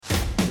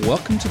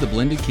Welcome to the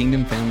Blended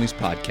Kingdom Families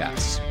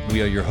Podcast.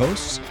 We are your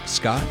hosts,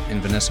 Scott and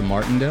Vanessa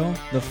Martindale,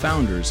 the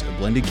founders of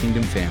Blended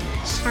Kingdom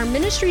Families. Our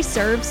ministry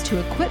serves to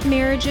equip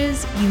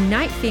marriages,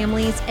 unite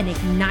families, and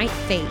ignite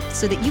faith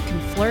so that you can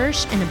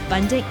flourish an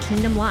abundant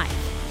kingdom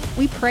life.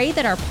 We pray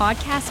that our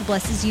podcast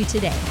blesses you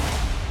today.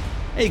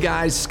 Hey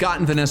guys, Scott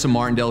and Vanessa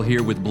Martindale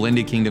here with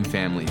Blended Kingdom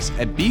Families.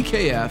 At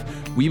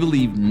BKF, we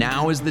believe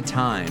now is the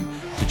time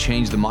to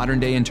change the modern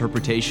day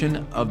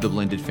interpretation of the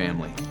blended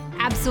family.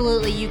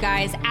 Absolutely, you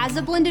guys. As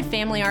a blended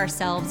family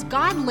ourselves,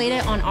 God laid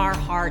it on our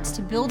hearts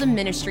to build a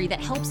ministry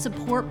that helps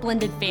support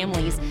blended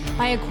families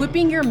by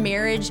equipping your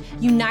marriage,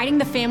 uniting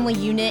the family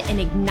unit, and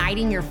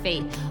igniting your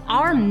faith.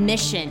 Our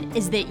mission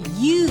is that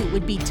you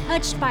would be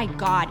touched by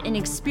God and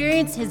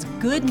experience His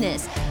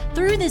goodness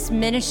through this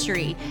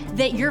ministry,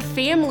 that your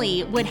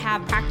family would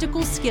have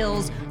practical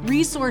skills,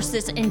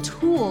 resources, and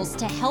tools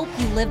to help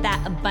you live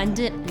that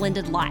abundant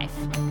blended life.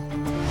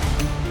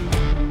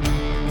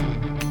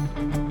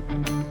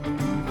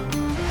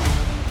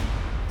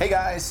 Hey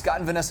guys, Scott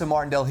and Vanessa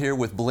Martindale here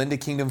with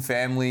Blended Kingdom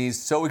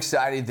Families. So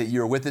excited that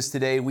you're with us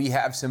today. We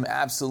have some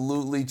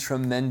absolutely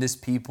tremendous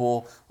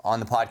people on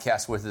the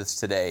podcast with us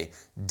today.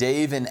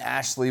 Dave and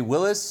Ashley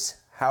Willis,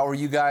 how are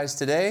you guys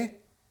today?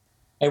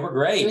 Hey, we're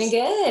great. Doing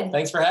good.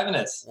 Thanks for having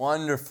us.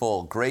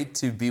 Wonderful. Great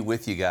to be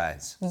with you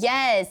guys.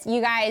 Yes,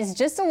 you guys,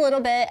 just a little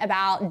bit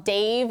about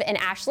Dave and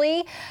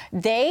Ashley.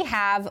 They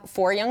have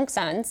 4 young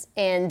sons,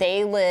 and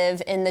they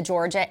live in the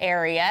Georgia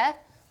area.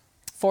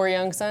 4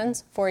 young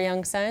sons?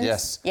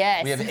 Yes.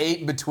 Yes. We have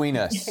 8 between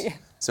us.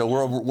 So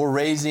we're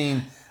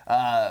raising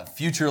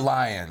future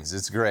lions.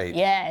 It's great.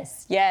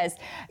 Yes.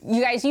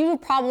 You guys, you've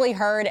probably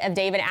heard of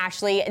Dave and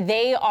Ashley.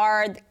 They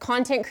are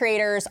content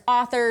creators,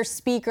 authors,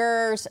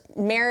 speakers,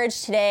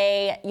 Marriage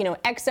Today,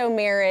 Exo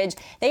Marriage.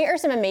 They are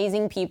some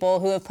amazing people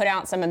who have put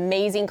out some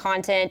amazing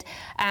content.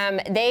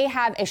 They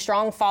have a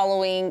strong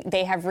following.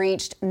 They have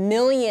reached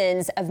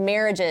millions of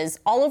marriages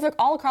all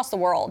across the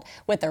world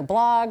with their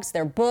blogs,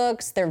 their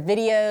books, their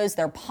videos,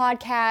 their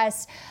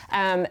podcasts.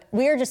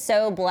 We are just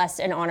so blessed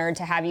and honored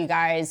to have you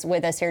guys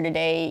with us here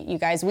today. You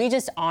guys, we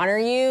just honor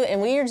you, and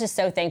we are just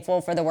so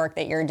thankful for the work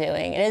that you're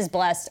doing. It has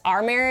blessed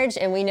our marriage,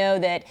 and we know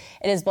that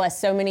it has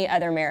blessed so many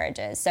other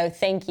marriages. So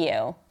thank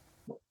you.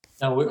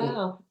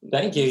 Wow.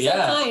 Thank you. So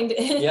kind.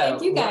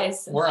 Thank you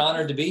guys. We're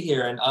honored to be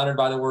here and honored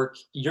by the work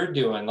you're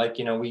doing. Like,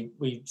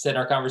 we said in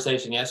our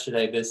conversation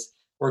yesterday, this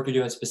work you're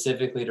doing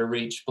specifically to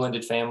reach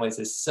blended families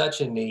is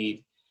such a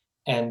need.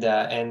 And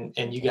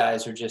you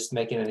guys are just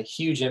making a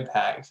huge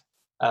impact,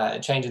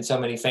 changing so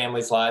many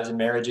families' lives and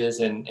marriages.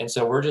 And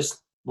so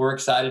we're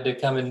excited to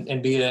come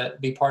and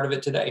be part of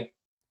it today.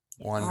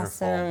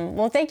 Wonderful. Awesome.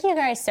 Well, thank you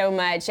guys so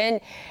much. And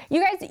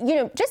you guys,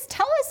 just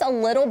tell us a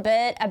little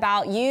bit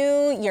about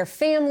you, your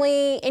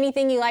family,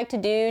 anything you like to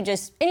do,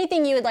 just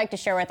anything you would like to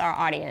share with our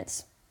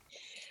audience.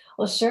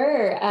 Well,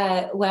 sure.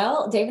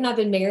 Dave and I have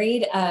been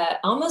married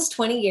almost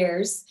 20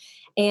 years,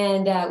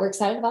 and we're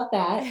excited about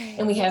that.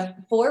 And we have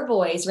 4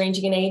 boys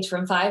ranging in age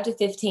from 5 to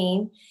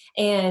 15.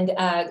 And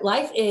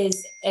life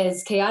is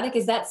as chaotic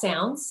as that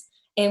sounds.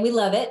 And we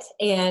love it.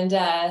 And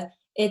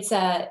it's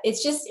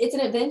an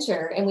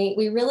adventure. And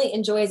we really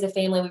enjoy as a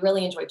family. We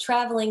really enjoy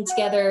traveling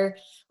together.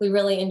 We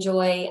really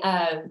enjoy,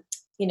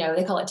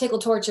 they call it tickle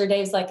torture.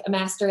 Dave's like a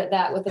master at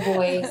that with the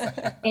boys.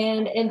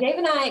 and Dave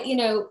and I,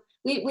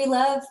 we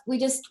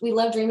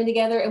love dreaming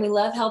together, and we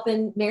love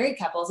helping married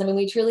couples. I mean,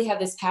 we truly have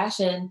this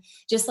passion,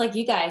 just like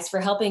you guys, for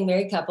helping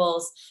married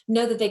couples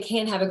know that they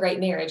can have a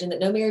great marriage, and that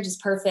no marriage is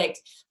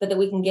perfect, but that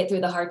we can get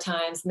through the hard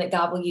times, and that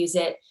God will use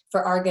it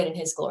for our good and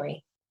His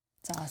glory.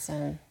 It's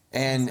awesome.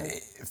 And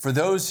for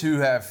those who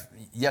have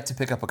yet to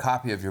pick up a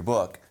copy of your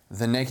book,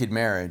 The Naked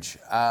Marriage,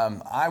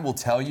 I will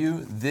tell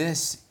you,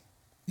 this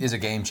is a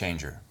game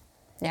changer.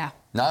 Yeah.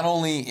 Not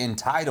only in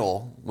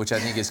title, which I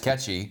think is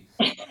catchy,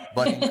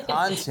 but in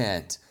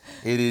content,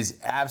 it is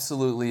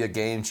absolutely a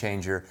game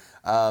changer.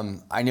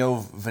 I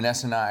know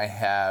Vanessa and I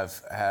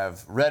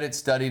have read it,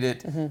 studied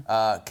it,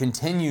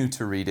 continue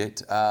to read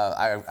it.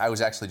 I was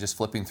actually just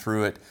flipping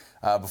through it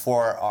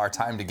before our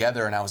time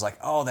together, and I was like,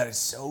 oh, that is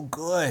so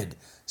good.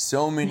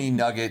 So many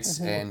nuggets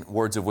and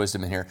words of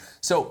wisdom in here.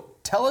 So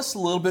tell us a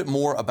little bit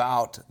more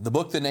about the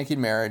book, The Naked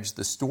Marriage,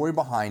 the story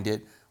behind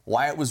it,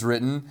 why it was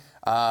written,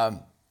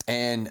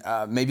 and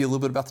maybe a little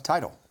bit about the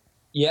title.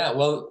 Yeah,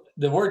 well,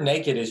 the word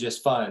naked is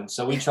just fun.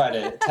 So we try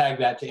to tag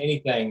that to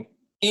anything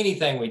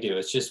we do.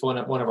 It's just one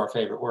of our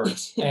favorite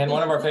words and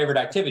one of our favorite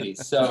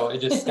activities. So it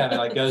just kind of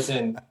like goes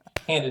in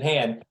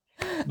hand.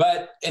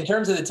 But in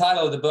terms of the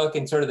title of the book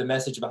and sort of the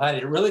message behind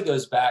it, it really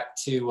goes back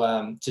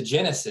to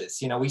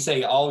Genesis. We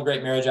say all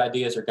great marriage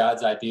ideas are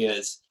God's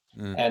ideas,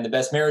 and the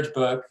best marriage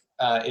book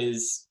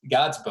is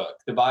God's book,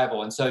 the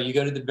Bible. And so you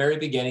go to the very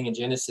beginning in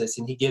Genesis,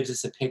 and He gives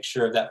us a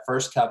picture of that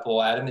first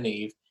couple, Adam and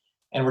Eve,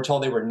 and we're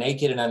told they were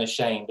naked and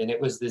unashamed. And it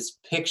was this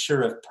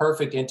picture of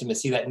perfect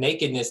intimacy. That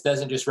nakedness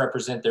doesn't just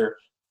represent their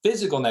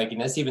physical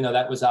nakedness, even though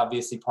that was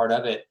obviously part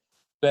of it.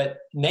 But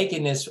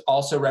nakedness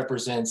also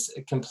represents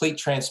a complete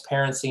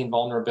transparency and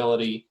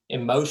vulnerability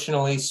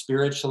emotionally,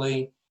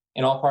 spiritually,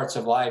 in all parts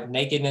of life.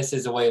 Nakedness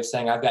is a way of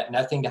saying, I've got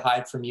nothing to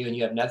hide from you and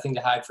you have nothing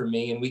to hide from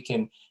me. And we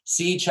can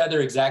see each other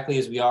exactly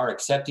as we are,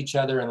 accept each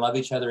other and love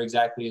each other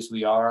exactly as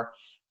we are.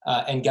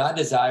 And God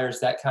desires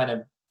that kind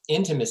of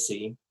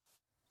intimacy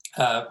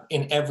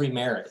in every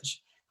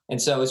marriage.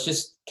 And so it's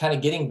just kind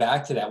of getting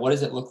back to that. What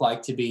does it look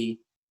like to be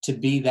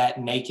that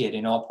naked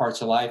in all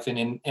parts of life?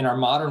 And in our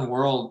modern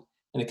world,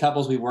 in the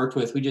couples we worked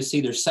with, we just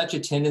see there's such a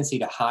tendency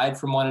to hide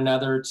from one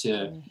another,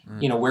 to,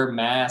 wear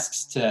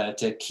masks,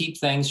 to keep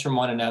things from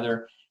one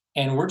another.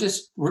 And we're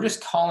just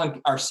calling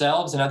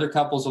ourselves and other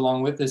couples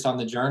along with us on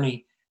the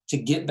journey to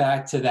get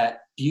back to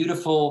that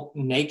beautiful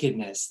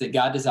nakedness that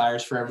God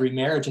desires for every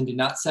marriage, and to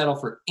not settle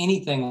for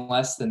anything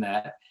less than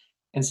that.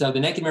 And so the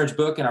Naked Marriage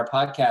book and our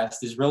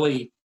podcast is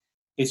really,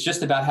 it's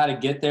just about how to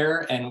get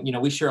there. And,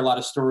 we share a lot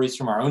of stories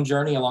from our own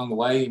journey along the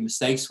way,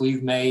 mistakes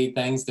we've made,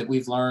 things that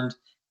we've learned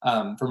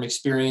from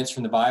experience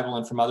from the Bible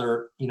and from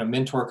other,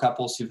 mentor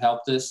couples who've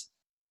helped us.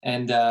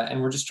 And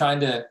we're just trying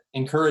to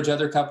encourage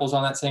other couples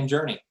on that same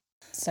journey.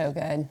 So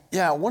good.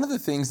 Yeah, one of the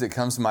things that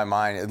comes to my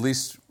mind, at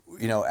least,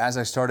 as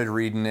I started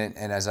reading it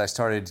and as I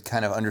started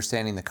kind of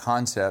understanding the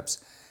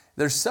concepts,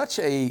 there's such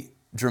a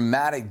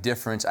dramatic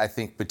difference, I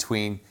think,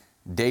 between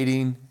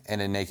dating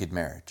and a naked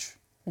marriage.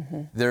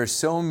 Mm-hmm. There are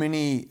so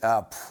many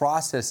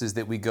processes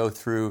that we go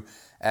through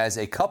as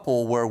a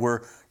couple where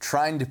we're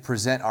trying to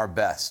present our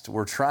best.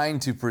 We're trying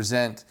to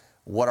present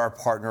what our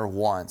partner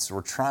wants.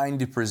 We're trying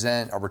to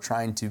present, or we're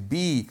trying to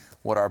be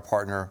what our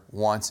partner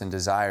wants and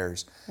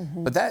desires.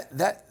 Mm-hmm. But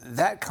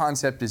that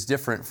concept is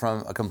different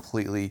from a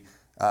completely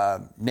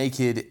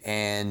naked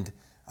and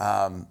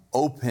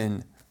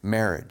open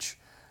marriage.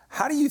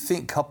 How do you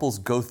think couples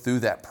go through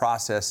that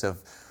process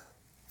of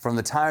from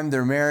the time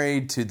they're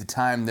married to the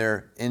time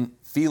they're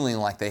feeling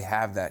like they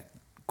have that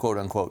quote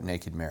unquote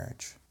naked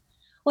marriage?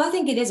 Well, I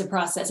think it is a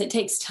process. It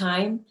takes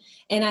time.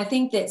 And I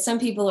think that some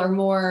people are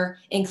more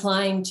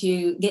inclined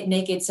to get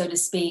naked, so to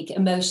speak,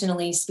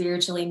 emotionally,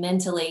 spiritually,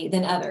 mentally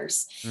than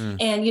others.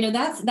 And,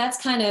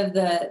 that's kind of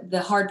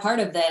the hard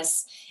part of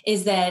this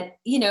is that,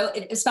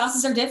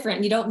 spouses are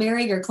different. You don't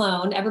marry your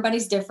clone.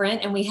 Everybody's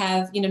different. And we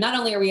have, not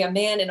only are we a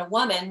man and a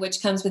woman,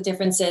 which comes with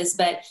differences,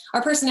 but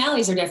our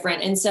personalities are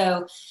different. And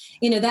so,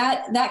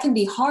 that can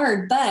be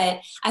hard. But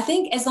I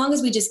think as long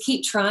as we just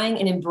keep trying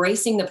and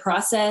embracing the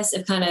process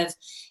of kind of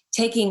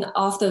taking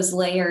off those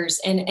layers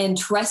and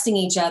trusting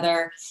each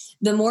other,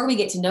 the more we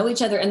get to know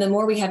each other and the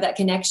more we have that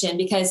connection.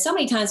 Because so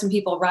many times when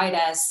people write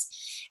us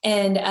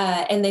and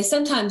they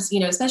sometimes,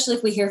 especially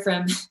if we hear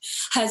from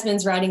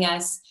husbands writing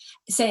us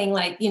saying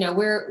like,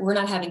 we're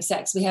not having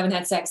sex. We haven't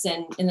had sex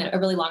in a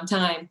really long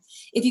time.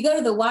 If you go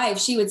to the wife,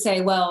 she would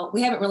say, well,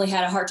 we haven't really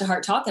had a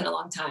heart-to-heart talk in a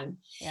long time.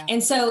 Yeah.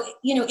 And so,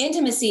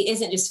 intimacy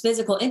isn't just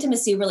physical.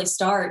 Intimacy really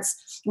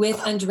starts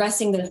with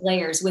undressing those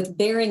layers, with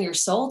bearing your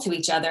soul to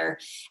each other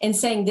and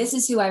saying, this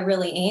is who I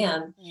really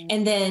am. Mm-hmm.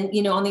 And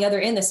then, on the other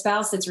end, the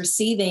spouse that's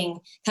receiving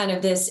kind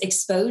of this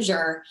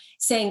exposure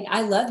saying,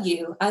 I love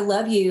you,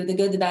 the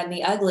good, the bad, and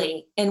the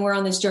ugly. And we're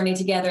on this journey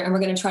together and we're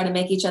going to try to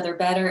make each other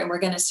better. And we're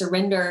going to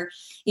surrender,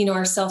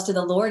 ourselves to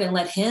the Lord and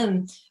let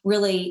him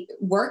really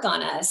work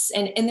on us.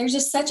 And there's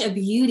just such a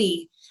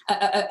beauty.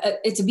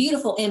 It's a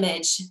beautiful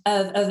image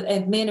of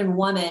a man and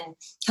woman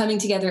coming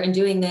together and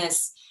doing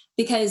this,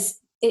 because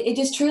it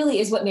just truly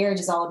is what marriage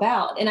is all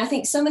about. And I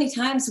think so many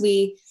times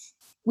we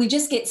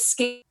just get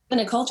scared in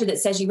a culture that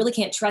says you really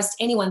can't trust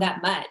anyone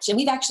that much. And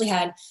we've actually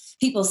had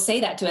people say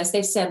that to us.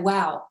 They've said,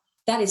 wow,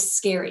 that is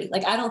scary.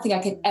 Like, I don't think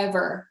I could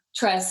ever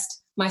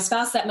trust my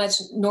spouse that much,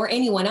 nor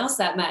anyone else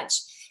that much,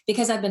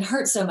 because I've been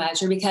hurt so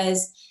much, or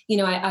because,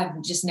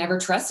 I've just never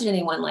trusted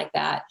anyone like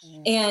that.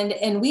 Mm.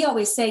 And we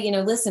always say,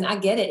 listen, I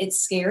get it.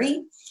 It's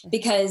scary,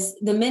 because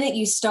the minute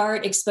you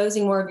start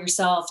exposing more of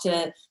yourself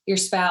to your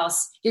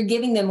spouse, you're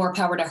giving them more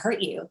power to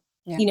hurt you,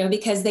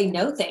 because they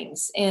know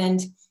things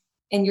and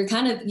you're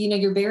kind of,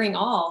 you're bearing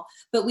all.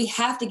 But we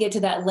have to get to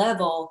that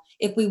level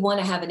if we want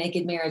to have a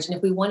naked marriage and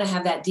if we want to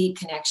have that deep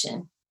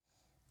connection.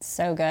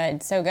 So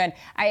good. So good.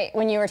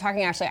 When you were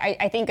talking, Ashley,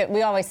 I think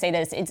we always say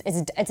this,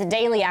 it's a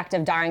daily act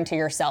of dying to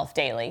yourself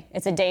daily.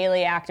 It's a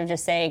daily act of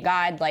just saying,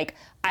 God, like,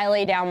 I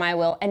lay down my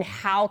will, and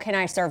how can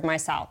I serve my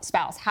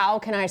spouse? How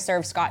can I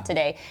serve Scott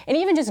today? And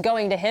even just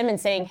going to him and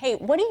saying, hey,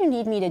 what do you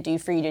need me to do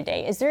for you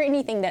today? Is there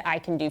anything that I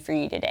can do for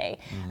you today?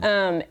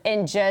 Mm-hmm.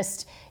 And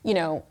just,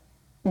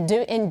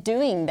 in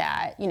doing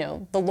that,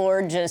 the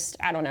Lord just,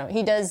 I don't know,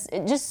 he does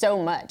just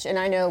so much. And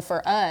I know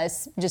for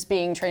us, just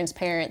being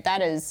transparent,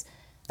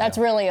 that's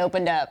really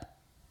opened up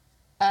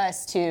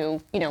us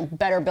to,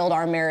 better build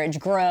our marriage,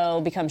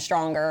 grow, become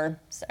stronger.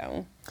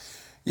 So,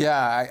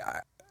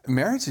 yeah,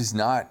 marriage is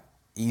not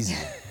easy,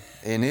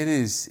 and it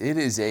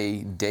is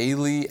a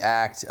daily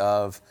act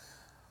of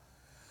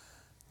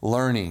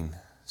learning,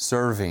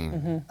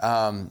 serving,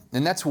 and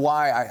that's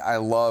why I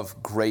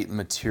love great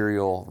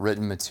material,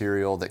 written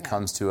material that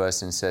comes to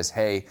us and says,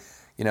 hey,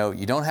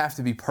 you don't have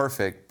to be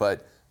perfect,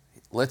 but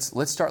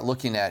let's start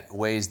looking at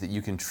ways that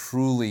you can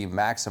truly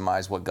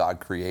maximize what God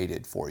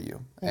created for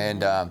you.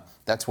 And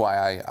that's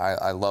why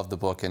I love the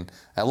book, and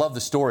I love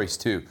the stories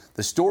too.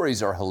 The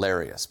stories are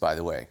hilarious, by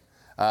the way.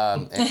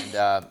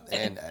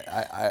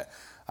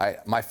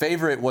 My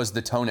favorite was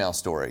the toenail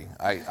story.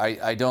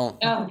 I don't.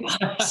 Oh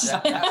gosh.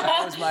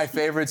 That was my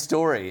favorite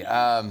story.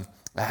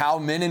 How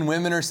men and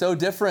women are so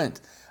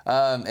different,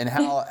 and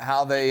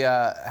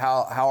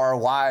how our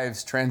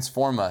wives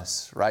transform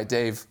us. Right,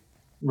 Dave?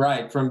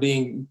 Right, from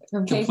being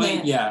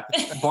complete,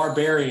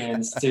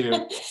 barbarians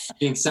to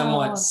being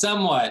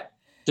somewhat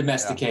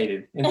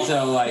domesticated, and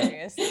so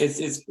like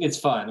it's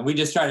fun. We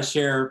just try to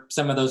share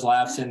some of those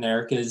laughs in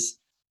there because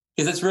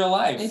it's real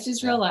life. It's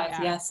just real life,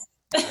 yes.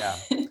 Yeah.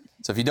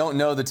 So if you don't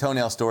know the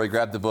toenail story,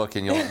 grab the book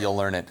and you'll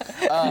learn it.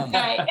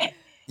 Right.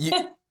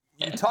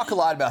 You talk a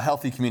lot about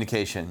healthy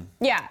communication.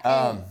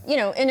 Yeah,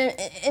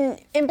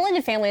 in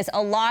blended families,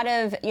 a lot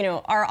of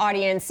our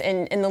audience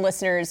and the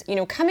listeners,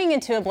 coming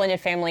into a blended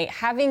family,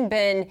 having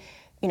been,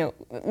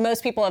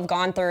 most people have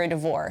gone through a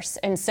divorce,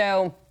 and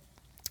so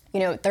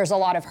there's a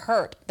lot of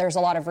hurt, there's a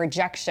lot of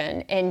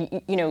rejection,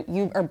 and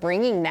you are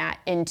bringing that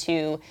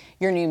into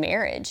your new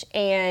marriage,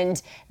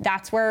 and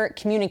that's where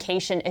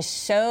communication is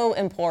so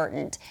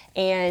important.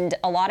 And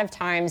a lot of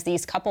times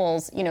these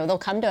couples, they'll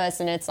come to us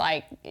and it's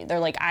like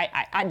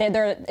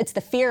it's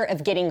the fear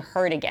of getting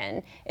hurt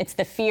again. It's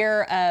the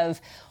fear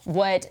of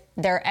what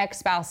their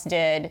ex-spouse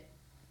did,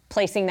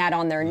 placing that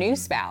on their new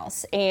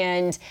spouse.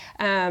 And,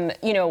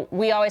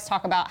 we always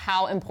talk about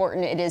how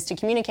important it is to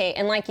communicate.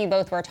 And like you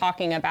both were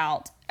talking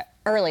about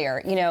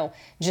earlier,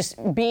 just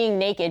being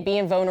naked,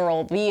 being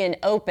vulnerable, being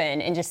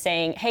open, and just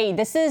saying, hey,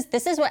 this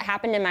is what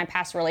happened in my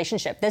past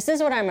relationship. This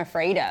is what I'm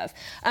afraid of.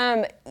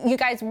 You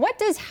guys, what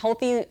does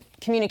healthy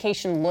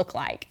communication look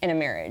like in a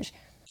marriage?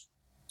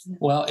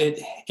 Well,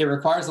 it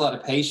requires a lot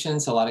of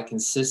patience, a lot of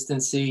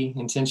consistency,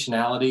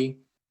 intentionality.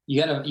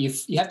 You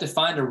have to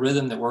find a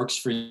rhythm that works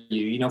for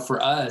you.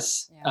 For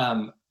us,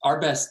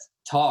 our best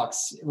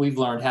talks we've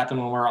learned happen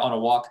when we're on a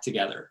walk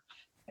together.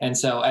 And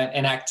so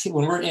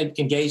when we're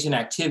engaged in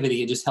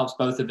activity, it just helps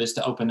both of us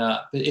to open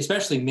up,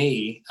 especially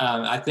me.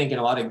 I think, and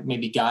a lot of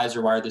maybe guys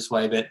are wired this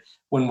way, but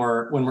when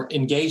we're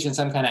engaged in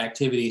some kind of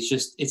activity,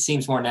 it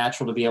seems more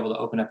natural to be able to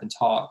open up and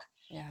talk.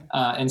 Yeah.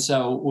 And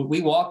so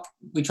we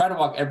try to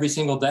walk every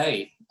single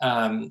day.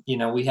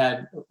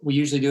 We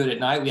usually do it at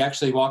night. We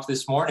actually walked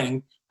this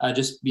morning,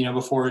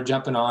 before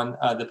jumping on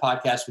the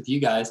podcast with you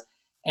guys.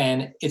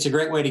 And it's a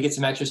great way to get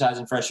some exercise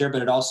and fresh air,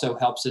 but it also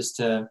helps us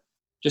to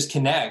just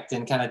connect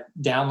and kind of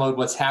download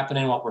what's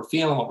happening, what we're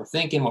feeling, what we're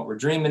thinking, what we're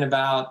dreaming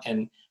about,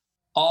 and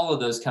all of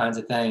those kinds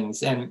of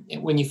things. And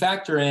when you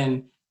factor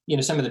in,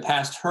 some of the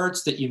past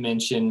hurts that you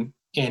mentioned,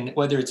 and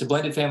whether it's a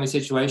blended family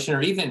situation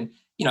or even,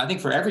 I think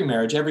for every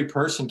marriage, every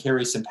person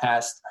carries some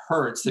past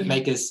hurts that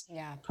make us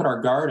put our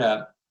guard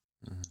up,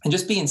 and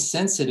just being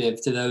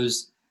sensitive to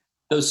those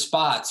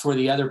spots where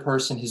the other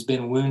person has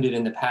been wounded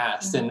in the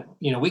past. And,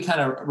 we kind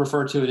of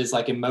refer to it as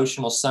like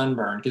emotional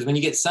sunburn, because when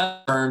you get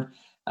sunburned,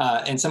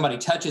 and somebody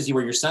touches you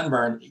where you're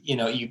sunburned,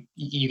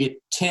 you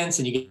get tense,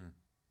 and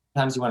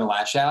sometimes you want to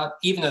lash out,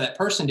 even though that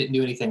person didn't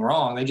do anything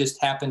wrong. They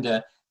just happened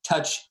to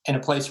touch in a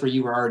place where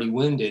you were already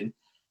wounded.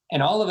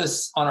 And all of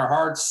us on our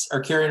hearts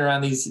are carrying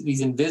around these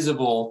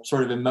invisible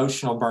sort of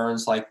emotional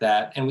burns like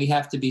that. And we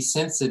have to be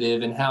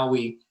sensitive in how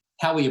we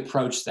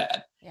approach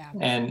that. Yeah.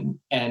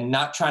 And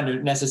not trying to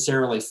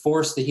necessarily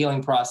force the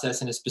healing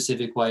process in a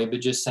specific way,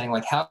 but just saying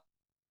like, how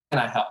can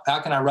I help? How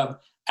can I rub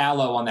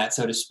aloe on that,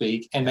 so to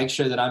speak, and make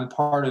sure that I'm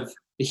part of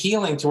the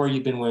healing to where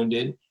you've been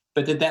wounded,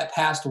 but that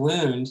past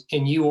wound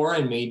in you or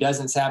in me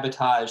doesn't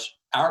sabotage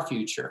our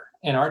future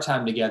and our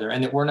time together,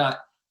 and that we're not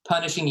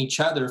punishing each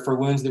other for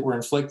wounds that were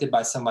inflicted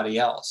by somebody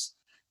else.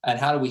 And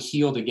how do we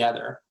heal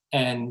together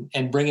and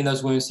bringing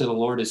those wounds to the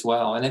Lord as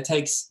well? And it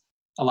takes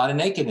a lot of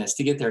nakedness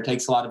to get there. It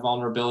takes a lot of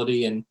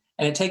vulnerability, and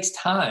it takes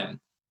time.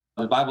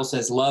 The Bible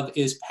says love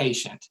is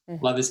patient,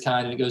 love is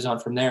kind, and it goes on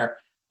from there.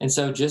 And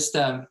so just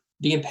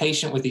being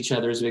patient with each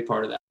other is a big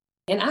part of that.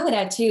 And I would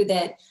add too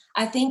that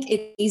I think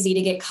it's easy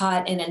to get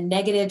caught in a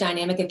negative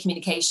dynamic of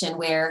communication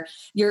where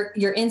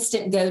your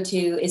instant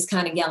go-to is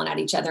kind of yelling at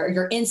each other, or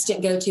your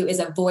instant go-to is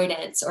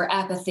avoidance or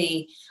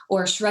apathy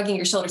or shrugging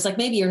your shoulders. Like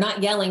maybe you're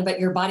not yelling,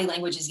 but your body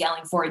language is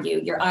yelling for you,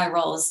 your eye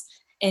rolls.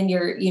 And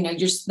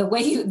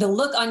the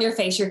look on your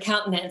face, your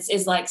countenance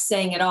is like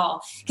saying it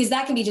all, because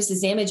that can be just as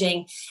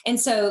damaging. And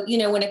so,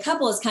 when a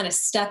couple is kind of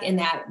stuck in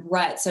that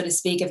rut, so to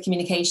speak, of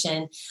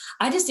communication,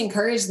 I just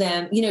encourage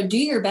them, do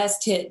your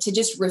best to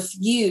just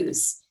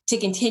refuse to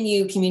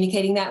continue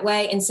communicating that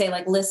way, and say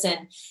like,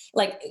 listen,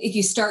 like if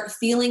you start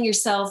feeling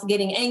yourself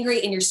getting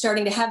angry and you're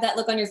starting to have that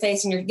look on your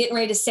face and you're getting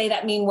ready to say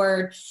that mean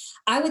word,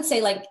 I would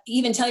say like,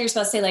 even tell your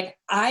spouse, say like,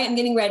 I am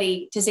getting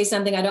ready to say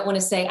something I don't want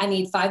to say. I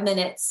need 5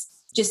 minutes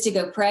just to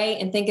go pray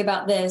and think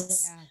about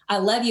this. Yeah. I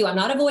love you. I'm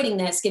not avoiding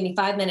this. Give me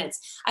 5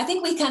 minutes. I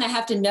think we kind of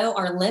have to know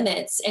our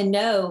limits and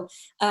know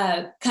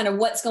kind of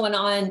what's going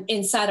on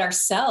inside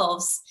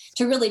ourselves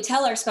to really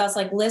tell our spouse,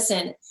 like,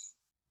 listen,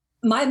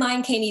 my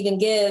mind can't even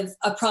give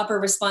a proper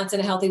response in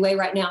a healthy way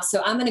right now.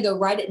 So I'm going to go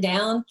write it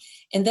down,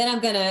 and then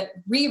I'm going to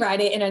rewrite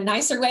it in a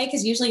nicer way.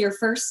 Cause usually your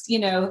first,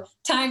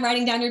 time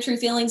writing down your true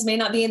feelings may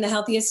not be in the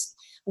healthiest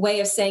way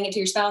of saying it to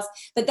your spouse,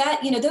 but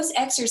that, those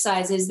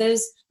exercises,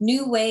 those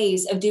new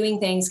ways of doing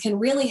things can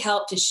really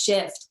help to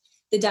shift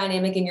the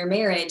dynamic in your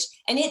marriage.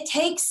 And it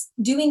takes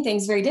doing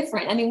things very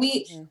different. I mean,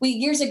 we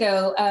years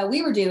ago,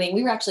 we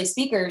were actually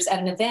speakers at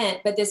an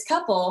event, but this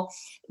couple,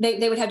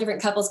 they would have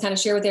different couples kind of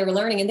share what they were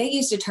learning. And they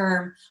used a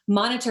term,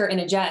 monitor and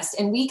adjust.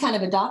 And we kind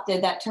of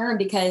adopted that term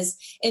because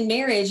in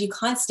marriage, you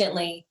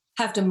constantly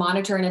have to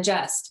monitor and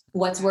adjust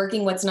what's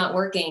working, what's not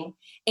working.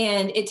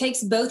 And it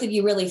takes both of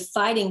you really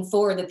fighting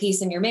for the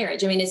peace in your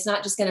marriage. I mean, it's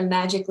not just going to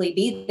magically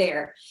be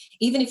there.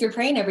 Even if you're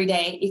praying every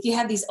day, if you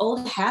have these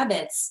old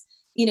habits,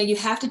 you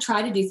have to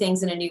try to do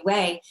things in a new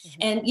way.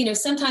 And,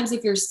 sometimes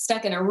if you're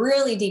stuck in a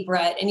really deep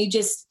rut and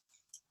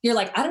you're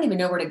like, I don't even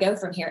know where to go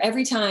from here.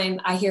 Every time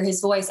I hear his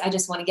voice, I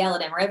just want to yell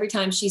at him. Or every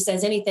time she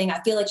says anything, I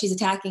feel like she's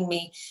attacking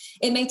me.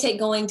 It may take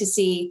going to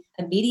see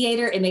a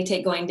mediator. It may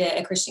take going to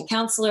a Christian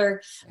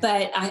counselor.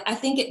 But I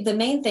think the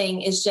main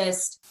thing is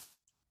just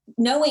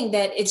knowing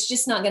that it's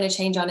just not going to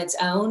change on its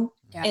own.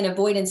 Yeah. And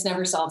avoidance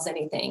never solves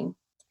anything.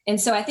 And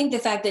so I think the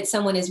fact that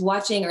someone is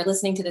watching or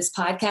listening to this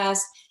podcast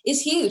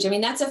is huge. I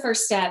mean, that's a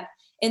first step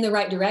in the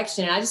right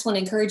direction. And I just want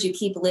to encourage you,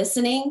 keep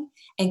listening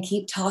and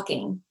keep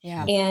talking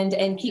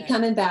and keep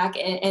coming back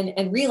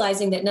and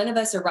realizing that none of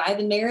us arrive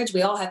in marriage.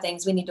 We all have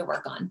things we need to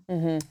work on.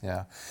 Mm-hmm.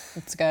 Yeah.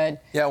 That's good.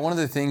 Yeah. One of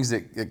the things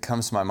that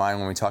comes to my mind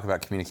when we talk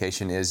about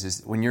communication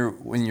is when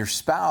your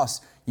spouse,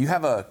 you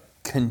have a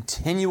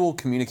continual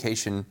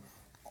communication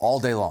all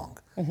day long.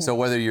 Mm-hmm. So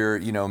whether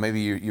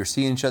you're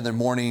seeing each other in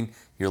the morning,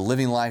 you're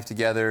living life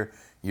together,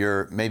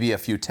 you're maybe a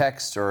few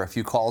texts or a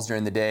few calls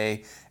during the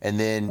day, and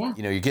then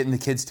you're getting the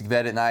kids to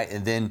bed at night,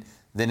 and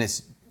then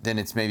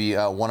it's maybe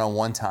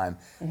one-on-one time.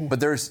 Mm-hmm.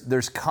 But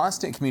there's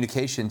constant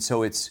communication,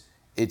 so it's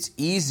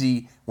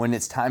easy when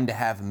it's time to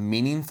have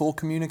meaningful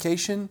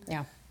communication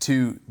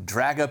to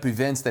drag up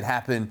events that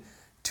happened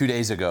 2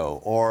 days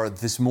ago or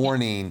this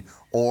morning,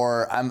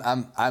 or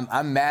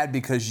I'm mad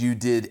because you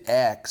did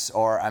X,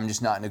 or I'm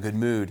just not in a good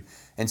mood.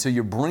 And so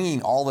you're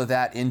bringing all of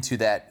that into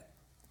that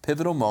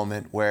pivotal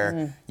moment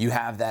where you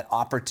have that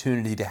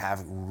opportunity to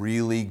have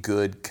really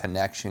good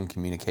connection,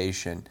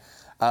 communication.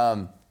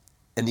 And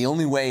the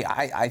only way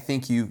I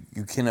think you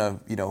can,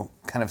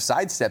 kind of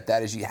sidestep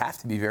that is you have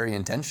to be very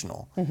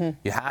intentional. Mm-hmm.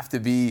 You have to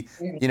be,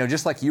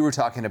 just like you were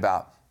talking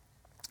about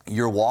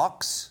your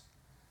walks,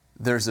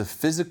 there's a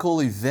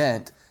physical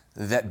event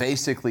that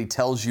basically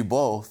tells you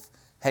both,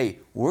 hey,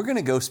 we're going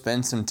to go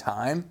spend some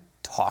time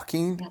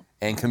talking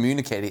and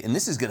communicating, and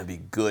this is going to be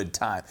good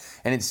time.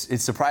 And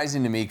it's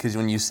surprising to me because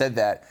when you said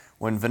that,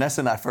 when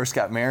Vanessa and I first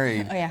got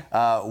married,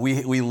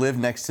 we lived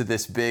next to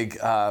this big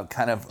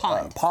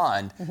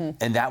pond,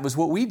 and that was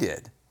what we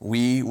did.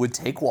 We would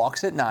take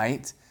walks at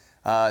night.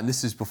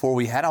 This is before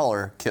we had all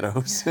our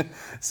kiddos,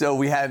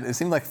 so it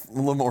seemed like a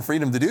little more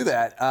freedom to do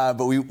that.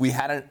 But we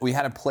had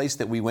a place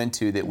that we went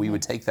to that we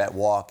would take that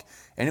walk,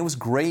 and it was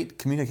great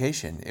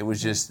communication. It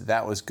was just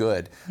that was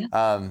good.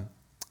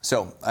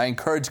 So I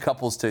encourage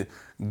couples to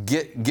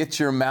get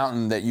your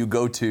mountain that you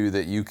go to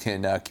that you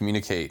can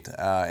communicate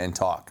and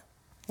talk.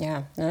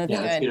 Yeah, that's good.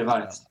 That's good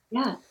advice.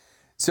 Yeah.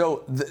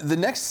 So the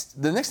next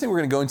thing we're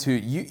going to go into,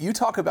 you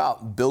talk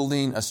about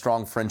building a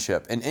strong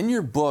friendship, and in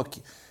your book,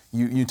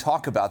 you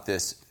talk about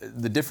this,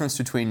 the difference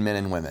between men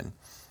and women.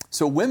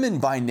 So women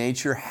by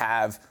nature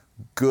have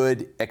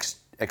good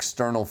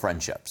external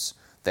friendships.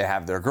 They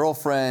have their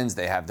girlfriends,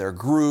 they have their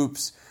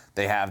groups,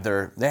 they have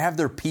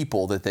their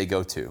people that they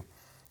go to.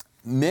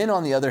 Men,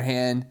 on the other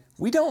hand,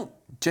 we don't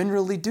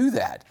generally do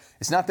that.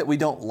 It's not that we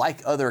don't like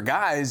other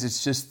guys,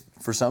 it's just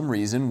for some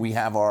reason we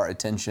have our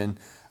attention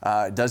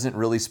doesn't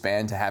really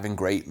span to having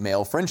great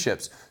male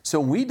friendships.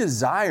 So we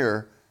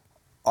desire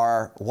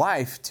our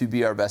wife to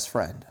be our best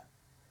friend.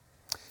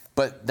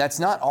 But that's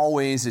not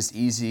always as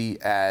easy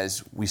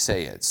as we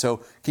say it.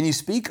 So can you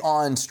speak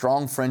on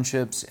strong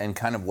friendships and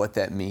kind of what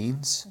that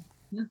means?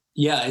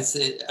 Yeah,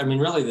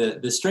 really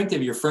the strength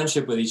of your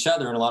friendship with each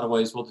other in a lot of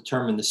ways will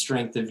determine the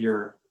strength of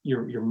your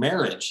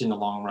marriage in the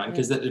long run,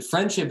 because the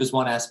friendship is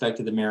one aspect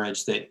of the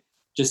marriage that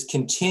just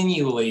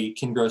continually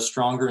can grow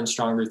stronger and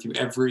stronger through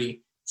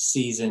every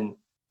season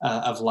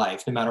of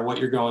life. No matter what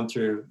you're going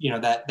through,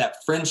 that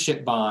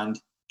friendship bond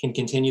can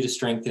continue to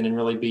strengthen and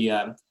really be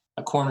a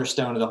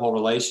cornerstone of the whole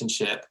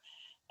relationship.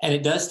 And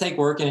it does take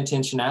work and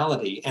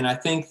intentionality. And I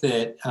think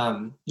that,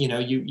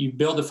 you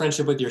build a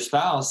friendship with your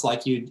spouse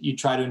like you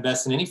try to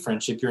invest in any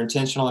friendship. You're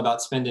intentional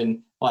about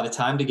spending a lot of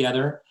time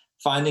together,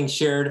 finding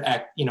shared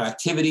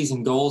activities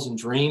and goals and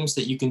dreams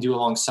that you can do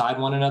alongside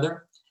one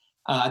another.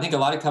 I think a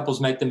lot of couples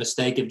make the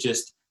mistake of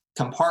just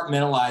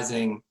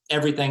compartmentalizing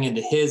everything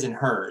into his and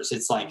hers.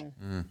 It's like,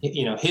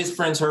 his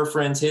friends, her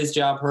friends, his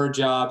job, her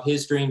job,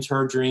 his dreams,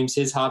 her dreams,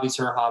 his hobbies,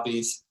 her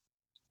hobbies.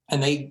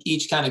 And they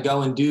each kind of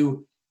go and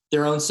do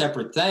their own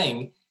separate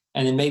thing,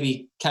 and then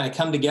maybe kind of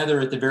come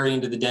together at the very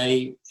end of the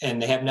day and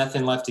they have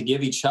nothing left to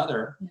give each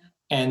other.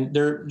 and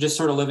they're just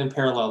sort of living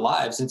parallel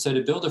lives. And so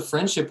to build a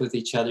friendship with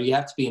each other, you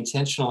have to be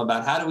intentional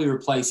about how do we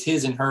replace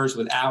his and hers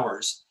with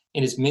ours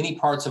in as many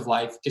parts of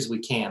life as we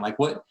can. Like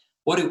what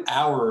do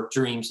our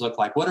dreams look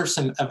like? What are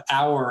some of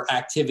our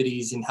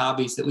activities and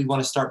hobbies that we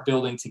want to start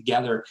building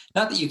together?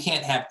 Not that you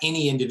can't have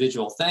any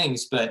individual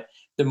things, but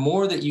the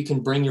more that you can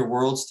bring your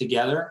worlds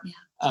together,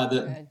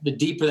 the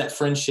deeper that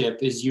friendship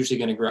is usually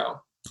going to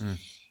grow.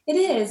 It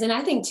is. And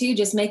I think too,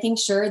 just making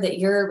sure that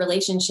your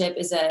relationship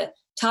is a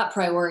top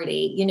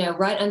priority,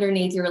 right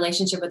underneath your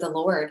relationship with the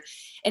Lord.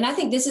 And I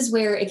think this is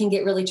where it can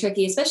get really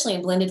tricky, especially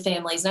in blended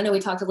families. And I know we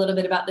talked a little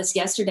bit about this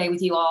yesterday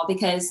with you all,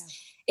 because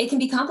it can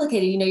be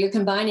complicated. You're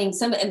combining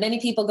many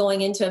people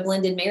going into a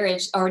blended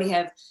marriage already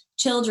have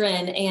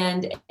children,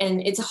 and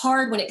it's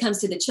hard when it comes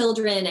to the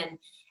children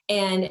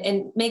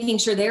and making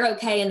sure they're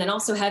okay. And then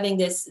also having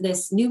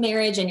this new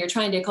marriage, and you're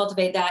trying to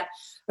cultivate that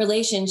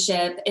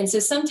relationship. And so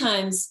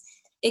sometimes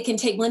it can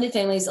take blended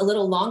families a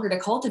little longer to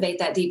cultivate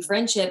that deep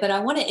friendship. But I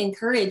want to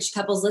encourage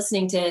couples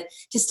listening to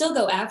still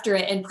go after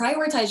it and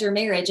prioritize your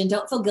marriage, and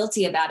don't feel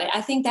guilty about it.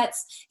 I think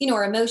that's,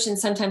 our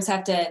emotions sometimes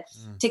have to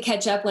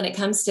catch up when it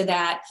comes to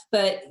that.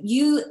 But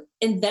you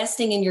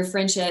investing in your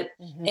friendship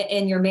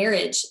and your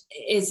marriage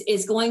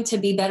is going to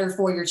be better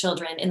for your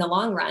children in the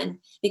long run,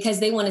 because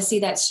they want to see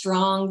that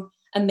strong,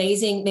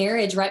 amazing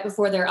marriage right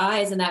before their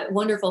eyes, and that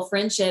wonderful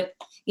friendship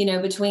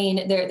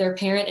between their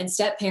parent and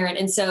step parent.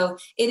 And so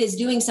it is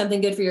doing something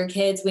good for your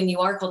kids when you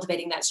are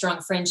cultivating that strong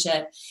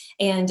friendship.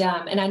 And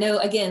I know,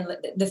 again,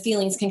 the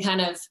feelings can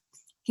kind of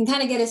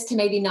get us to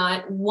maybe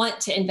not want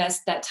to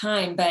invest that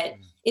time, but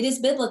it is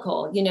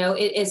biblical,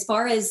 as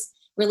far as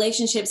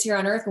relationships here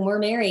on earth, when we're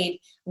married,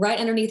 right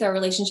underneath our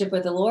relationship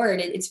with the Lord,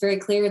 it's very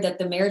clear that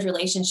the marriage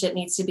relationship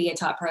needs to be a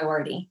top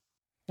priority.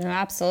 No,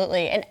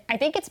 absolutely. And I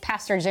think it's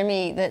Pastor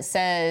Jimmy that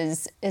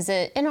says, is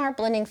it in our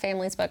Blending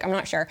Families book? I'm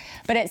not sure.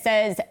 But it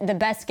says the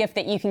best gift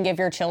that you can give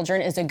your children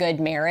is a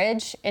good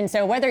marriage. And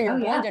so whether you're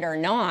blended or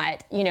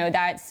not,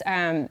 that's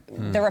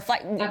the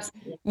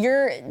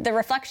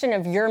reflection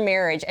of your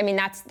marriage. I mean,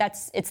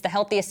 it's the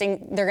healthiest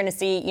thing they're going to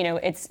see.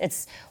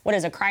 It's what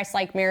does a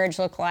Christ-like marriage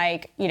look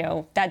like?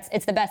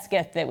 It's the best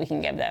gift that we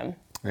can give them.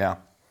 Yeah.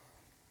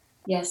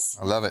 Yes.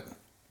 I love it.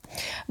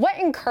 What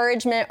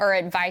encouragement or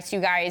advice, you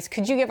guys,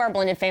 could you give our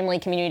blended family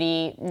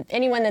community,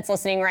 anyone that's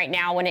listening right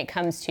now, when it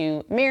comes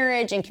to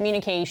marriage and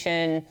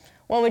communication?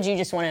 What would you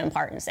just want to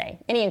impart and say?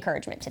 Any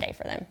encouragement today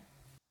for them?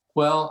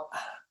 Well,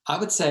 I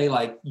would say,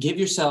 give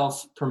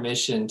yourself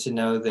permission to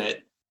know that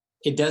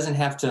it doesn't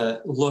have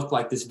to look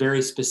like this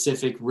very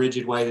specific,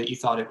 rigid way that you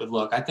thought it would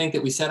look. I think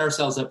that we set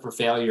ourselves up for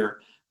failure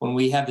when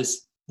we have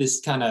this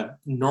kind of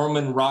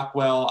Norman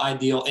Rockwell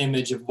ideal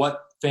image of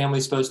what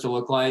family's supposed to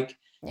look like.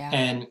 Yeah.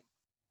 And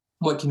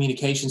what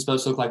communication is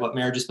supposed to look like, what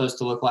marriage is supposed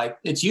to look like.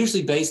 It's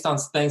usually based on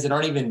things that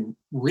aren't even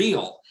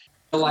real.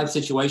 The life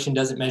situation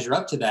doesn't measure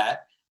up to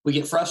that. We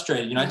get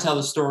frustrated. I tell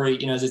the story,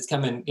 as it's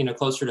coming,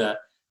 closer to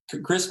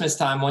Christmas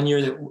time. One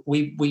year that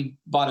we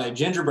bought a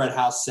gingerbread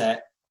house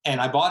set,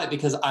 and I bought it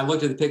because I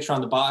looked at the picture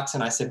on the box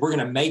and I said, we're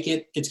going to make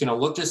it. It's going to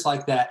look just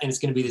like that. And it's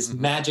going to be this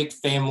magic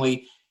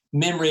family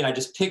memory. And I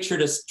just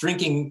pictured us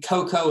drinking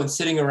cocoa and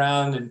sitting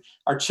around, and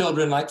our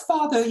children like,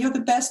 Father, you're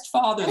the best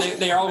father.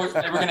 They were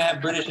going to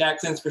have British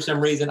accents for some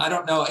reason. I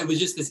don't know. It was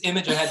just this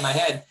image I had in my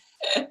head.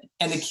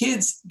 And the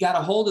kids got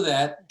a hold of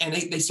that, and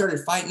they started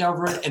fighting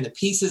over it, and the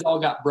pieces all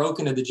got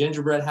broken of the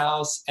gingerbread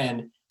house.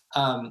 And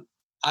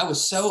I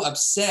was so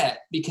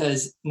upset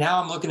because now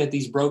I'm looking at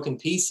these broken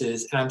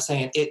pieces and I'm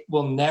saying it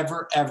will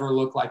never, ever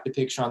look like the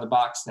picture on the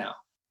box now.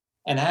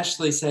 And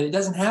Ashley said, it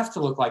doesn't have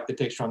to look like the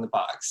picture on the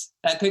box.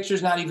 That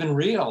picture's not even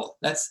real.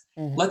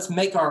 Let's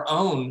make our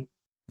own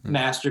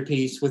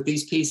masterpiece with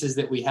these pieces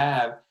that we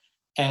have.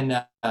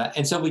 And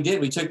so we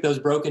did. We took those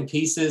broken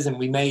pieces and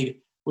we made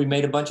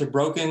a bunch of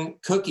broken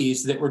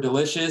cookies that were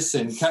delicious,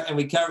 and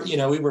we covered,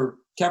 we were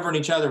covering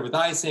each other with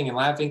icing and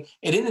laughing.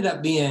 It ended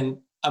up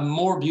being a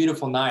more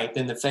beautiful night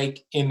than the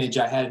fake image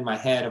I had in my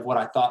head of what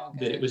I thought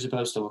that it was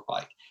supposed to look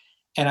like.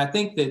 And I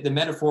think that the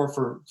metaphor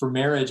for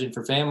marriage and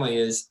for family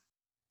is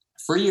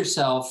free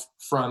yourself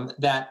from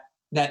that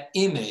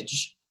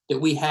image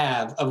that we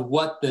have of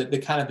what the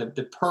kind of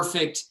the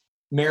perfect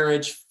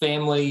marriage,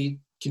 family,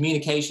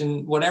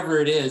 communication, whatever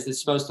it is that's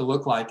supposed to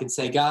look like, and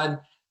say, God,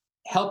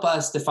 help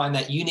us to find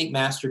that unique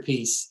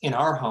masterpiece in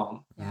our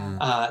home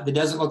that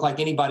doesn't look like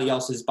anybody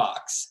else's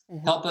box.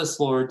 Help us,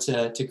 Lord,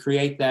 to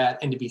create that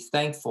and to be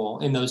thankful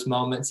in those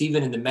moments,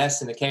 even in the mess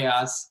and the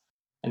chaos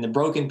and the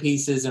broken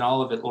pieces and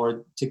all of it,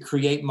 Lord, to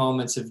create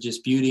moments of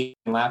just beauty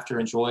and laughter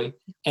and joy.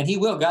 And He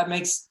will. God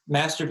makes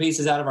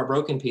masterpieces out of our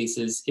broken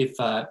pieces if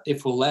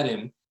we'll let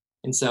Him.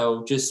 And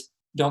so just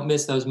don't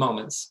miss those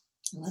moments.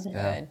 That's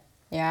good.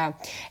 Yeah.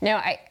 No,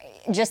 I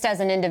just as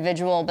an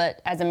individual,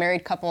 but as a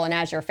married couple and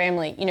as your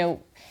family,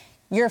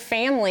 your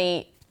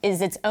family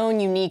is its own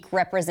unique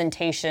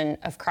representation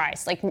of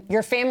Christ. Like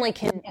your family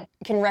can't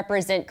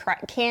represent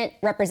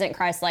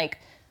Christ like,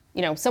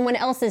 someone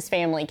else's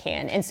family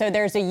can. And so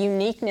there's a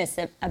uniqueness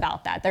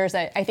about that. There's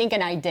I think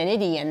an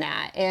identity in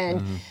that.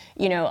 And,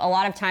 you know, a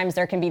lot of times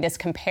there can be this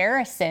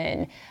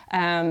comparison,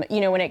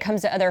 you know, when it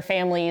comes to other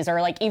families, or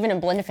like even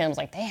in blended families,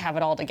 like they have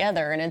it all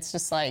together. And it's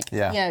just like, you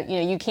know,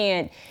 you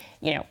can't,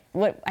 you know,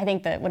 what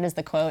is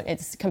the quote?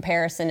 It's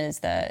comparison is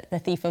the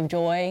thief of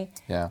joy.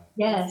 Yeah.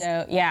 Yes.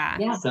 So,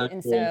 yeah. So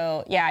and cool.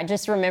 so, yeah,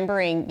 just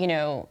remembering, you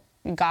know,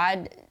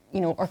 God,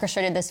 you know,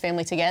 orchestrated this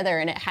family together,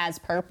 and it has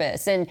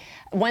purpose. And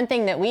one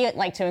thing that we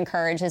like to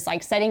encourage is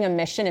like setting a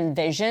mission and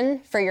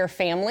vision for your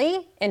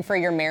family and for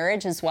your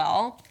marriage as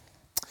well.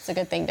 It's a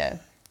good thing to.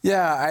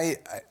 Yeah,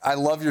 I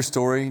love your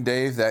story,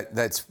 Dave.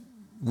 That's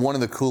one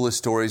of the coolest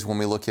stories when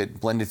we look at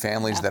blended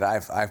families that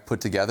I've put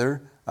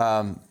together.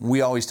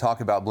 We always talk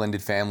about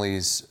blended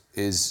families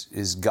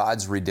is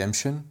God's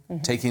redemption,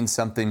 taking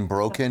something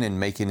broken and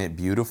making it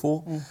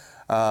beautiful.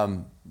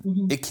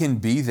 It can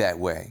be that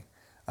way.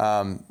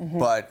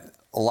 But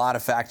a lot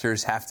of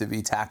factors have to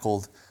be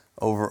tackled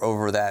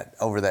over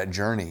that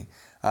journey.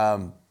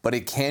 But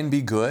it can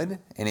be good,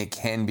 and it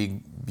can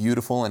be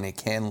beautiful, and it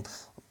can,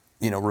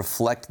 you know,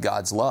 reflect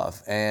God's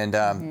love. And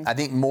I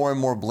think more and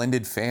more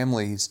blended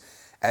families,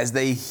 as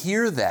they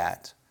hear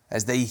that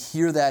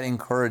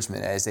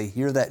encouragement, as they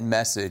hear that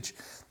message,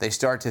 they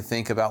start to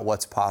think about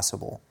what's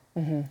possible.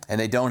 And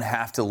they don't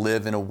have to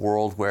live in a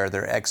world where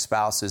their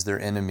ex-spouse is their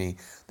enemy,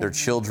 their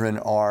children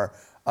are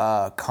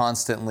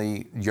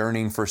constantly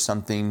yearning for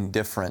something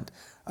different,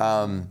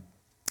 and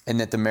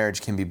that the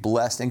marriage can be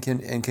blessed and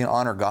can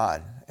honor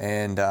God.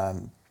 And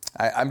I'm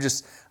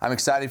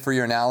excited for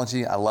your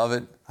analogy. I love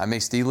it. I may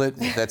steal it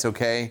if that's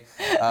okay.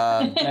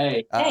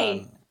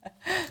 Hey.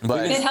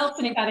 But If it helps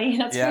anybody,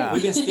 that's great.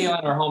 We can steal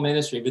in our whole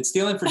ministry, but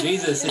stealing for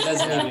Jesus, it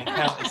doesn't even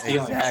count as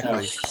stealing.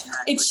 exactly. So,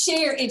 It's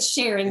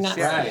sharing, not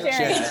right.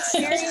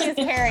 stealing. Sharing is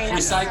caring.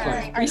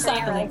 Recycling. Our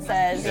Recycling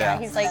says, Yeah.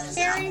 he's like,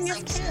 sharing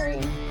is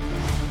caring.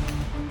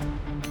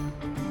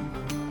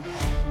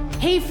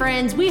 Hey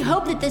friends, we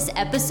hope that this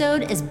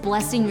episode is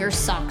blessing your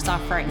socks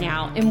off right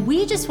now, and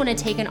we just want to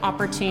take an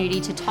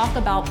opportunity to talk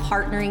about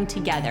partnering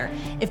together.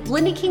 If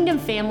Blended Kingdom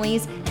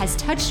Families has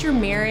touched your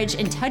marriage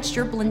and touched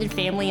your blended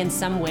family in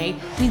some way,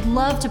 we'd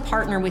love to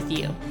partner with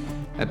you.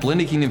 At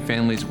Blended Kingdom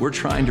Families, we're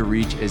trying to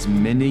reach as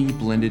many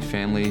blended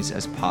families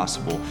as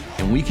possible,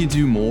 and we can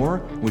do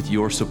more with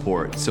your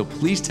support. So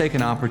please take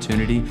an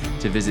opportunity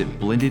to visit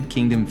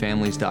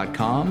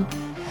blendedkingdomfamilies.com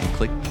and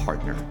click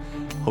partner.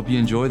 Hope you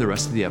enjoy the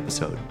rest of the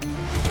episode.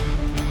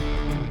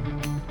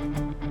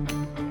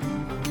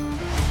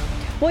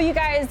 Well, you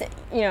guys,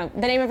 you know,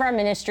 the name of our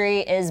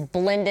ministry is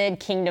Blended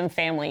Kingdom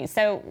Family.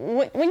 So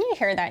when you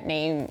hear that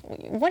name,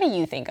 what do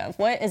you think of?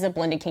 What is a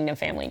Blended Kingdom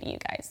family to you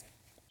guys?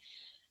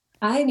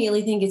 I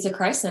immediately think it's a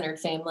Christ-centered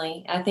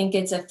family. I think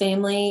it's a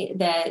family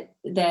that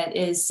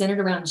is centered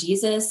around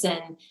Jesus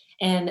and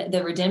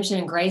the redemption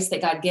and grace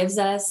that God gives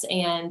us.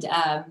 And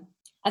I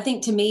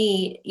think, to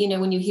me, you know,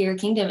 when you hear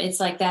kingdom, it's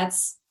like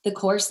that's the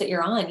course that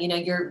you're on. You know,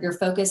 you're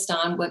focused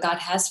on what God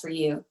has for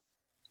you.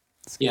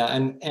 Yeah,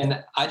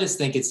 and I just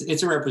think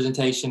it's a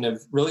representation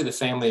of really the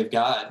family of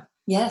God.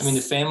 Yes. I mean,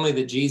 the family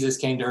that Jesus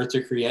came to earth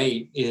to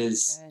create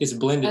is a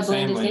blended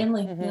family.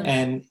 Yeah.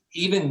 And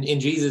even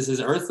in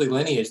Jesus's earthly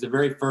lineage, the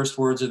very first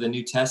words of the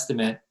New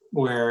Testament,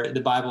 where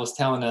the Bible is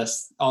telling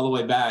us all the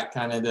way back,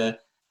 kind of the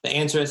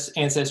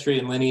ancestry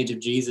and lineage of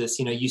Jesus,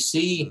 you know, you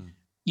see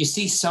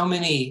so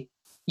many,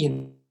 you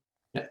know,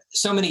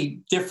 so many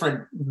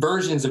different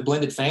versions of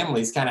blended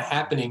families kind of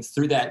happening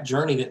through that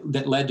journey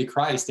that led to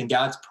Christ and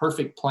God's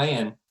perfect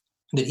plan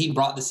that he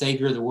brought the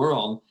Savior of the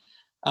world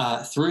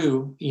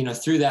through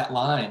that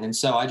line. And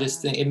so I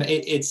just think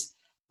it's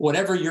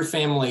whatever your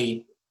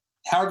family,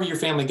 however your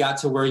family got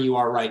to where you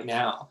are right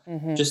now,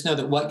 just know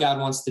that what God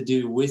wants to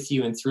do with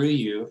you and through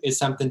you is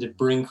something to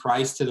bring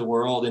Christ to the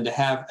world and to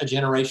have a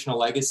generational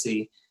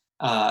legacy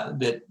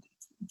that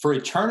for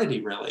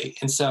eternity, really.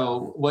 And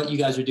so what you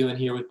guys are doing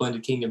here with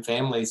Blended Kingdom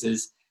Families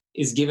is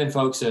giving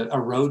folks a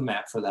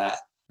roadmap for that,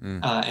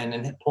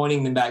 and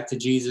pointing them back to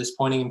Jesus,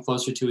 pointing them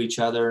closer to each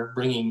other,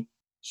 bringing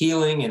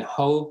healing and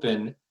hope.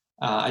 And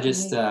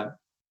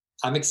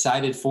I'm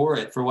excited for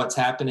what's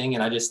happening.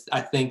 And I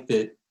think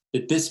that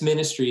this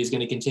ministry is going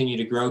to continue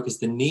to grow because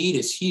the need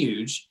is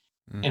huge,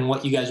 and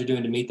what you guys are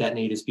doing to meet that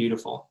need is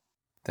beautiful.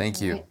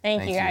 Thank you.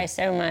 Thank you guys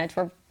so much.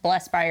 We're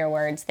blessed by your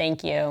words.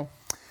 Thank you.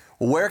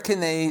 Where can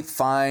they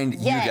find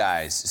you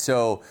guys?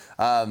 So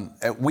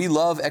we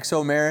love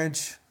XO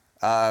Marriage,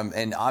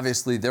 and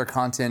obviously their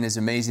content is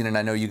amazing, and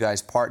I know you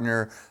guys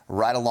partner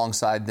right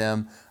alongside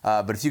them.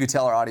 But if you could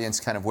tell our audience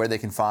kind of where they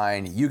can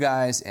find you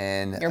guys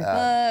and your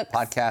books,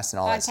 podcasts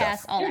and all that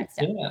stuff. All that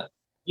stuff. Yeah.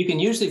 You can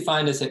usually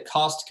find us at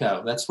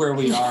Costco. That's where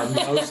we are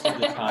most of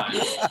the time.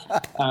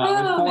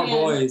 The poor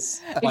boys,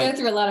 we go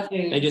through a lot of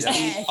food. They just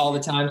eat all the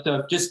time.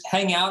 So just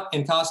hang out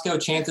in Costco.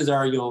 Chances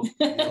are you'll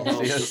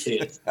see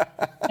it.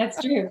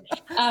 That's true.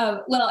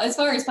 Well, as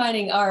far as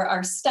finding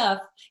our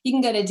stuff, you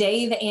can go to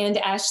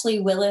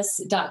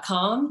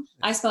daveandashleywillis.com.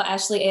 I spell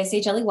Ashley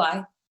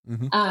ASHLEY.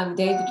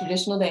 Dave, the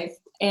traditional Dave.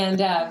 And,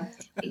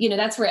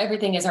 that's where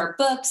everything is. Our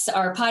books,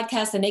 our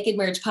podcast, the Naked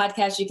Marriage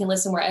Podcast. You can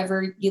listen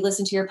wherever you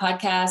listen to your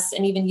podcasts,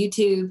 and even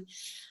YouTube.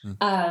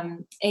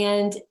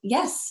 And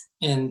yes.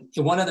 And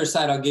one other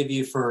site I'll give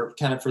you for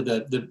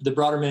the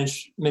broader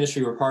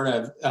ministry we're part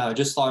of,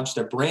 just launched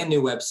a brand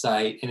new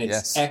website, and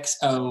it's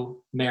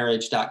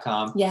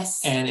xomarriage.com.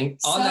 Yes. And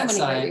on that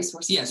site,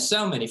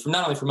 so many, from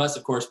not only from us,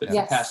 of course, but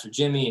from Pastor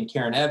Jimmy and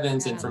Karen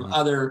Evans and from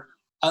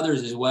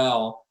others as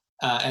well.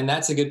 And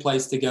that's a good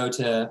place to go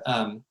to,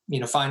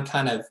 find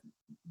kind of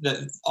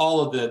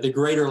all of the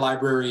greater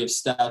library of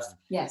stuff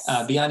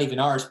beyond even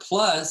ours.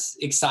 Plus,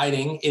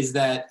 exciting is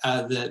that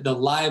the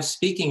live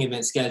speaking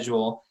event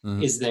schedule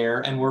is there,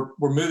 and we're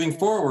moving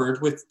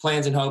forward with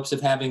plans and hopes of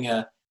having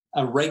a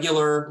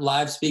regular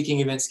live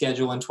speaking event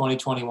schedule in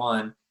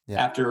 2021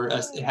 after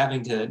us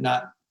having to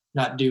not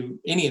do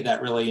any of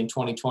that really in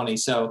 2020.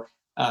 So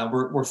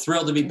we're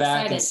thrilled to be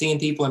back and seeing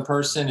people in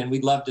person, and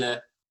we'd love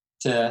to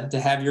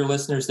have your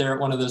listeners there at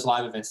one of those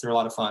live events. They're a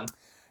lot of fun.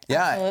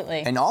 Yeah,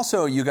 absolutely. And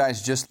also, you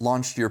guys just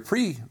launched your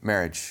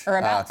pre-marriage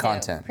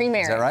content.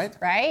 Pre-marriage, is that right?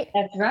 Right?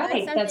 That's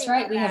right. That's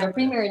right. We have a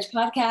pre-marriage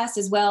podcast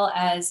as well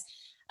as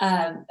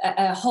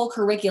a whole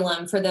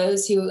curriculum for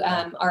those who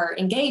are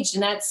engaged,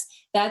 and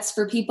that's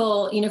for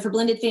people, for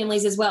blended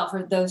families as well,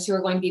 for those who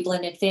are going to be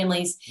blended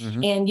families.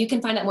 And you can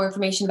find out more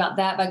information about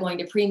that by going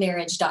to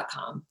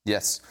premarriage.com.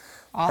 Yes.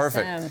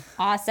 Awesome. Perfect.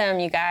 Awesome,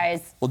 you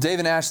guys. Well, Dave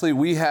and Ashley,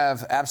 we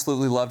have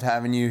absolutely loved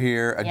having you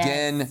here.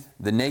 Again,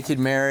 The Naked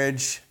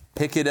Marriage.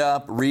 Pick it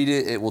up, read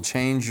it. It will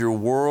change your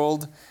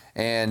world.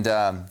 And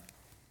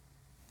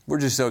we're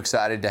just so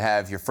excited to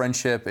have your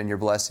friendship and your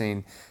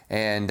blessing,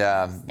 and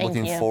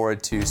looking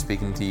forward to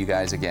speaking to you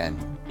guys again.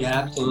 Yeah,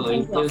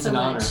 absolutely. It was an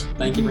honor.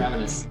 Thank you for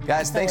having us.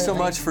 Guys, thanks so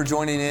much for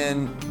joining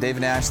in. Dave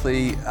and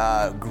Ashley,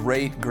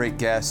 great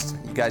guests.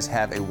 You guys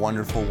have a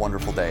wonderful,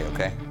 wonderful day,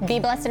 okay? Be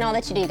blessed in all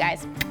that you do,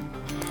 guys.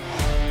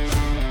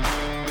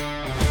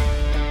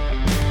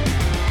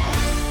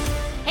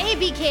 Hey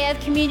BKF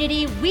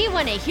community, we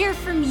want to hear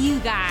from you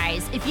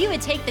guys. If you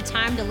would take the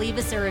time to leave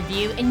us a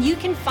review, and you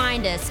can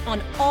find us on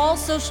all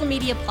social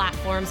media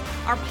platforms.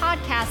 Our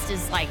podcast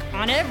is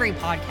on every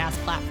podcast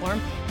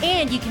platform,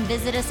 and you can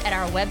visit us at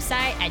our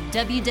website at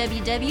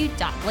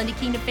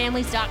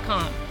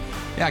www.blendedkingdomfamilies.com.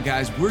 Yeah,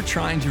 guys, we're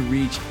trying to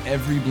reach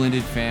every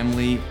blended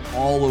family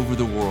all over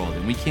the world,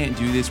 and we can't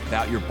do this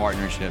without your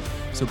partnership.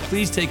 So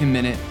please take a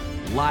minute,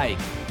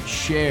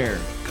 share,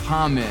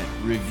 comment,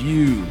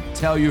 review,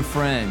 tell your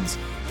friends.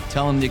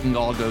 Tell them they can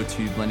all go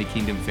to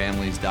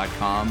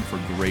blendedkingdomfamilies.com for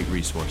great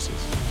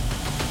resources.